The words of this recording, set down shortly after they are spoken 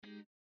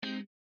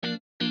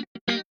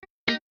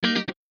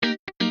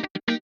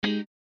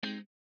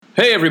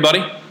Hey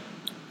everybody,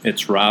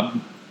 it's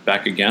Rob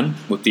back again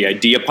with the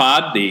Idea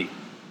Pod, the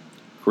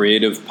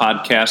creative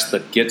podcast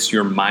that gets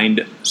your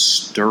mind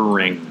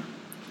stirring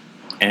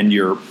and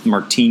your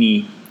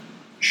martini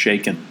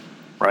shaken,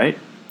 right?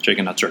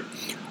 Shaken, not stirred.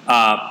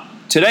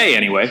 Today,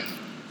 anyway,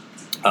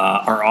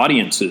 our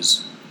audience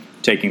is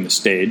taking the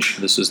stage.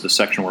 This is the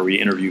section where we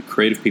interview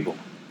creative people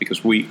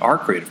because we are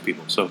creative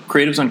people. So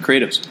creatives on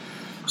creatives.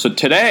 So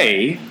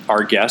today,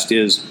 our guest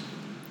is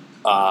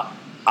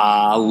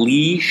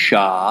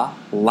Alicia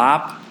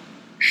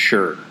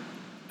Lapsher.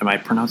 Am I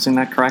pronouncing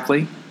that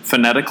correctly?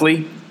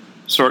 Phonetically?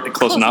 Sort of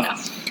close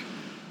enough.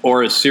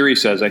 Or as Siri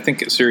says, I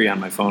think Siri on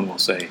my phone will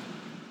say,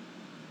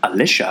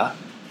 Alicia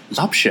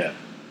Lapsher.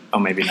 Oh,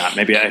 maybe not.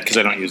 Maybe because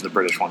I don't use the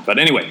British one. But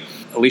anyway,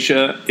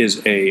 Alicia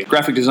is a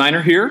graphic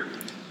designer here.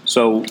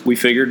 So we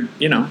figured,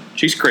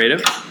 she's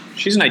creative.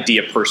 She's an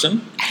idea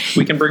person.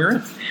 We can bring her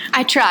in.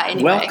 I try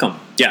anyway. Welcome.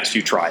 Yes,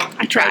 you try.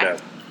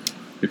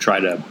 You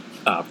try to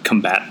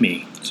combat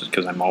me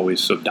because I'm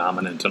always so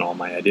dominant in all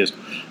my ideas.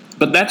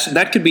 But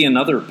that could be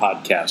another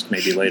podcast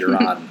maybe later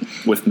on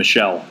with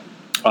Michelle.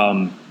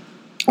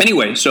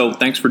 Anyway, so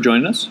thanks for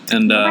joining us.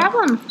 And no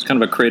problem. It's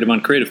kind of a creative on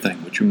creative thing,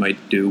 which we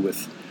might do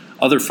with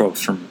other folks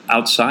from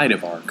outside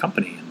of our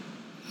company.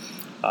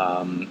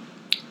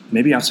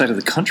 Maybe outside of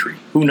the country.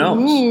 Who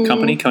knows? Ooh.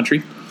 Company,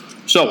 country.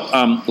 So,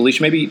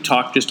 Alicia, maybe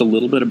talk just a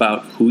little bit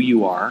about who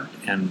you are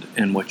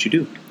and what you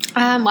do.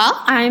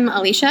 Well, I'm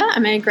Alicia.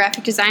 I'm a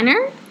graphic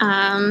designer.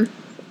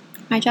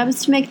 My job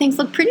is to make things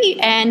look pretty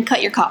and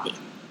cut your copy.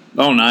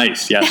 Oh,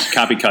 nice. Yes,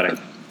 copy cutting.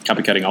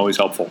 Copy cutting, always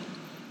helpful.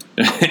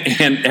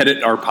 And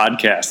edit our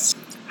podcasts.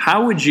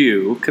 How would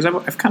you, because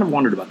I've kind of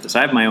wondered about this,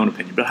 I have my own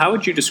opinion, but how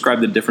would you describe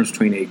the difference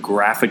between a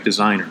graphic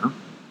designer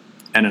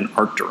and an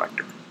art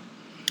director?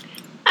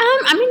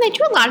 They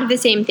do a lot of the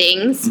same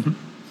things. Mm-hmm.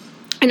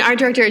 An art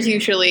director is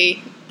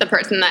usually the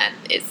person that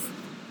is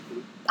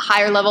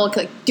higher level,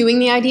 doing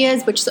the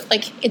ideas, which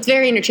it's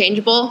very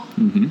interchangeable,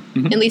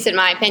 at least in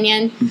my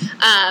opinion.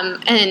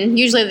 Mm-hmm. And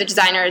usually the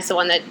designer is the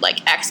one that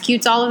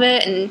executes all of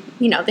it, and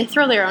they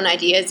throw their own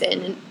ideas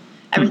in and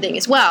everything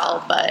as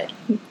well. But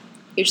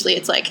usually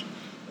it's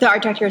the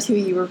art director is who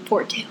you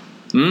report to.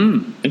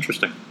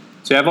 Interesting.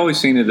 See, I've always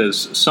seen it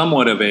as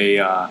somewhat of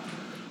a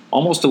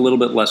almost a little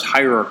bit less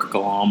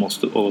hierarchical,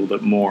 almost a little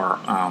bit more.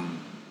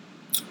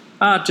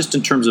 Just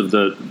in terms of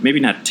the, maybe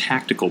not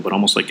tactical, but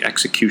almost like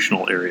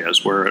executional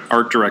areas where an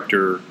art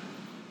director,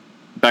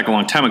 back a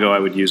long time ago, I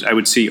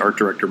would see art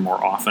director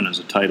more often as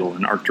a title,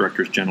 and art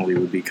directors generally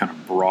would be kind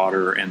of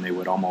broader, and they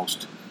would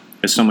almost,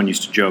 as someone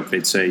used to joke,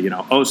 they'd say,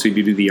 oh, so do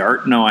you do the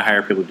art? No, I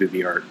hire people to do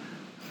the art.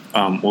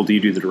 Well, do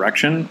you do the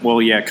direction?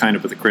 Well, yeah, kind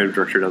of, but the creative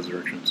director does the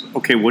directions.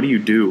 Okay, what do you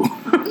do?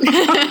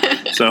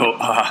 So,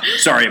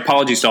 sorry,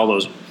 apologies to all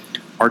those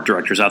art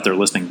directors out there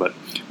listening, but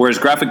whereas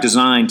graphic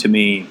design to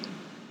me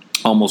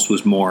almost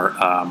was more,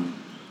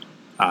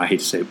 I hate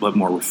to say it, but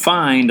more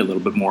refined, a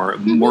little bit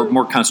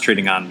more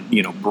concentrating on,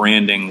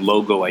 branding,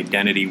 logo,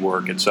 identity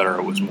work, etc.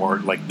 It was more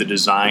like the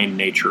design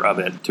nature of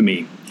it to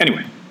me.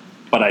 Anyway,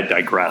 but I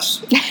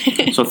digress.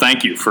 So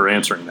thank you for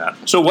answering that.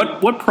 So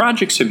what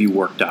projects have you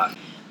worked on?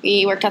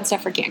 We worked on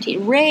stuff for Guaranteed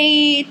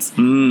Rate.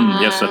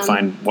 Yes, that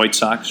fine White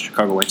Sox,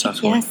 Chicago White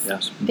Sox. Yes,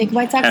 yes. Big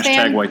White Sox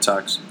fan. Hashtag White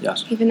Sox,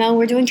 yes. Even though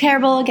we're doing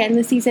terrible again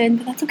this season,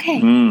 but that's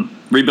okay.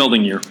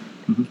 Rebuilding year.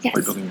 Yes.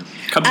 Rebuilding year.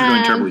 Cubs are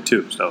doing terribly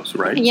too, so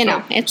right?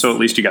 So at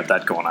least you got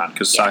that going on,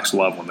 because Sox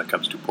love when the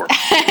Cubs do poor.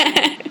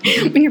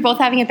 When you're both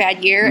having a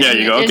bad year, yeah,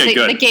 you go, okay,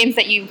 good. The games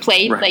that you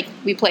played,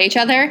 we play each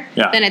other,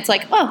 then it's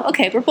oh,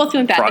 okay, we're both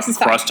doing bad. This is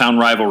fine. Crosstown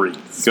rivalry.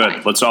 It's good.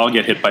 Fine. Let's all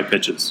get hit by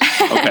pitches.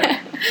 Okay.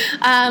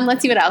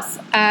 Let's see what else.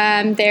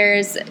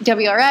 There's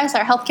WRS,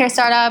 our healthcare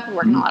startup. We're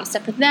working on a lot of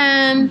stuff with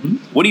them.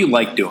 What do you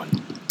like doing?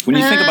 When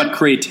you think about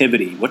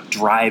creativity, what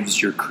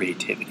drives your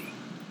creativity?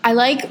 I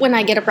like when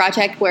I get a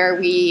project where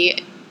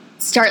we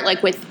start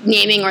with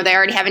naming, or they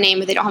already have a name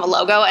but they don't have a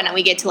logo, and then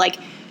we get to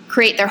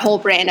create their whole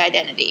brand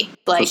identity.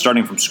 So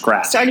starting from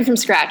scratch. Starting from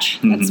scratch.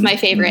 That's my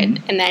favorite.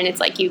 And then it's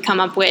you come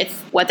up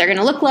with what they're going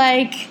to look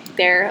like,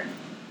 their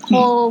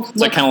whole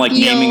It's kind of like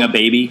naming a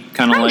baby,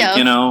 kind of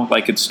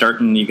it's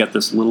starting, you got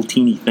this little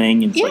teeny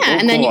thing, and it's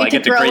and then I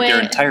get to create their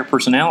entire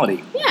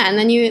personality. Yeah, and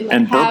then you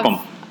and burp them.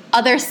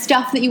 Other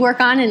stuff that you work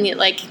on, and it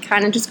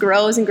kind of just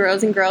grows and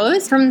grows and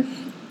grows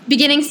from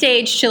beginning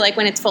stage to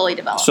when it's fully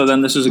developed. So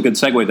then this is a good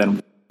segue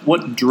then.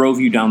 What drove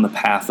you down the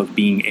path of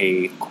being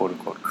a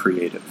quote-unquote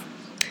creative?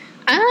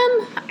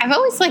 I've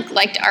always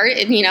liked art,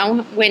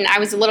 and when I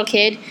was a little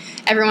kid,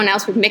 everyone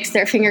else would mix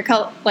their finger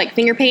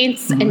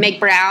paints and make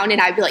brown,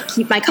 and I'd be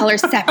keep my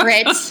colors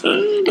separate,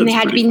 and they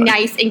had to be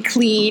nice and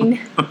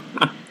clean.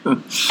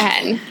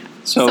 And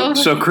so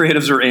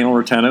creatives are anal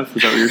retentive.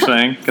 Is that what you're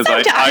saying? Because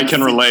I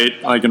can relate.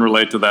 I can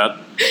relate to that.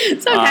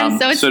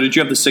 Sometimes. So did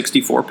you have the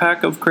 64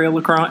 pack of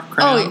Crayola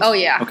crayons? Oh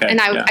yeah. Okay.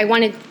 And I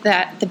wanted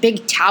the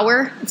big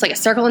tower. It's like a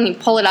circle, and you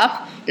pull it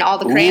up, and all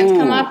the crayons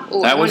come up.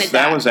 Ooh, that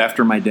was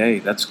after my day.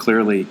 That's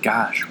clearly,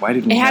 gosh, why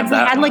didn't we have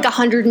that? It had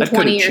 120 or something. That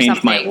could have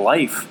changed my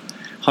life.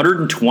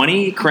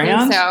 120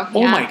 crayons? so,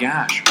 Oh yeah. my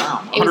gosh!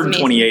 Wow, It was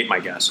 128. My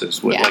guess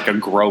is with Yeah. like a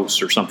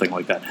gross or something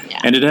like that. Yeah.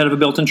 And did it have a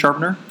built-in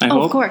sharpener? I Oh,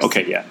 hope. of course.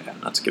 Okay, yeah,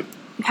 that's good.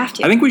 You have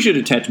to. I think we should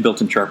attach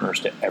built-in sharpeners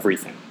to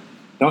everything.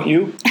 Don't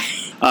you?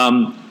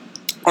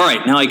 All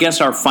right. Now, I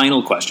guess our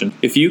final question: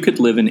 if you could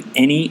live in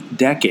any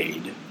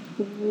decade,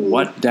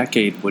 what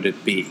decade would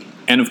it be?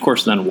 And of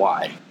course, then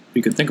why?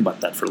 You could think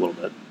about that for a little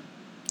bit.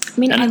 I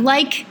mean, And- I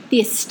like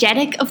the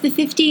aesthetic of the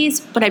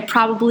 50s, but I'd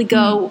probably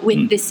go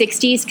with the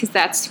 60s because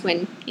that's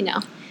when,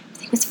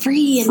 it was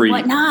free and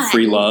whatnot.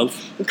 Free love.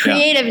 And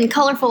creative and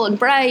colorful and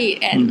bright.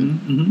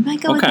 And I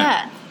might go with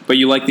that. But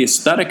you like the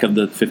aesthetic of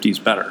the 50s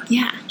better.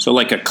 Yeah. So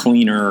like a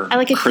cleaner, I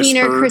like a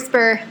cleaner,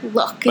 crisper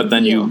look. But and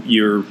then feel.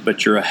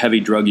 you're a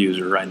heavy drug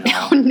user right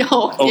now. No.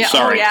 Oh, Yeah,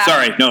 sorry. yeah.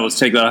 Sorry. No, let's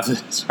take that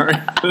off. Sorry.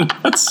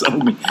 That's so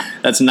mean.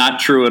 That's not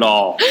true at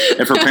all.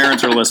 If her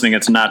parents are listening,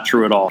 it's not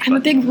true at all. I'm a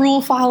big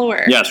rule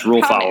follower. Yes,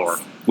 rule Promise. follower.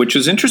 Which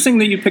is interesting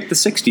that you picked the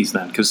 60s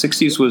then, because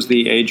 60s was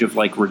the age of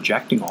like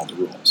rejecting all the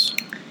rules.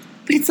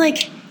 But it's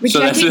like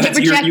So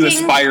rejecting. you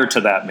aspire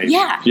to that maybe.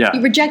 Yeah.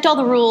 You reject all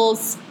the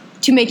rules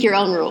to make your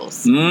own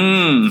rules.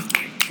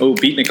 Oh,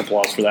 beatnik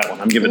applause for that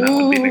one. I'm giving that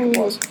one beatnik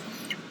applause.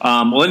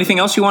 Well, anything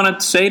else you want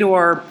to say to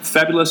our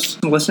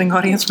fabulous listening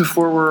audience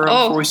before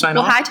we sign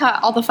off? Well, hi to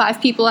all the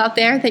 5 people out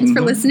there. Thanks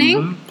for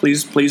listening.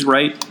 Please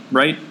write,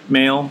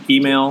 mail,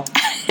 email,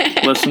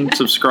 listen,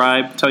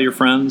 subscribe, tell your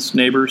friends,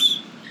 neighbors.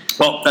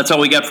 Well, that's all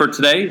we got for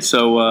today.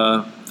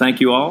 So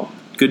thank you all.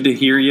 Good to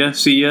hear you,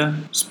 see you,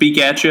 speak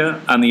at you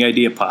on the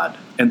Idea Pod.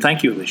 And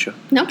thank you, Alicia.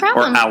 No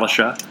problem. Or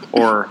Alicia,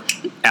 or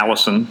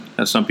Allison,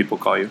 as some people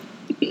call you.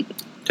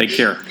 Take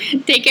care.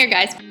 Take care,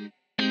 guys.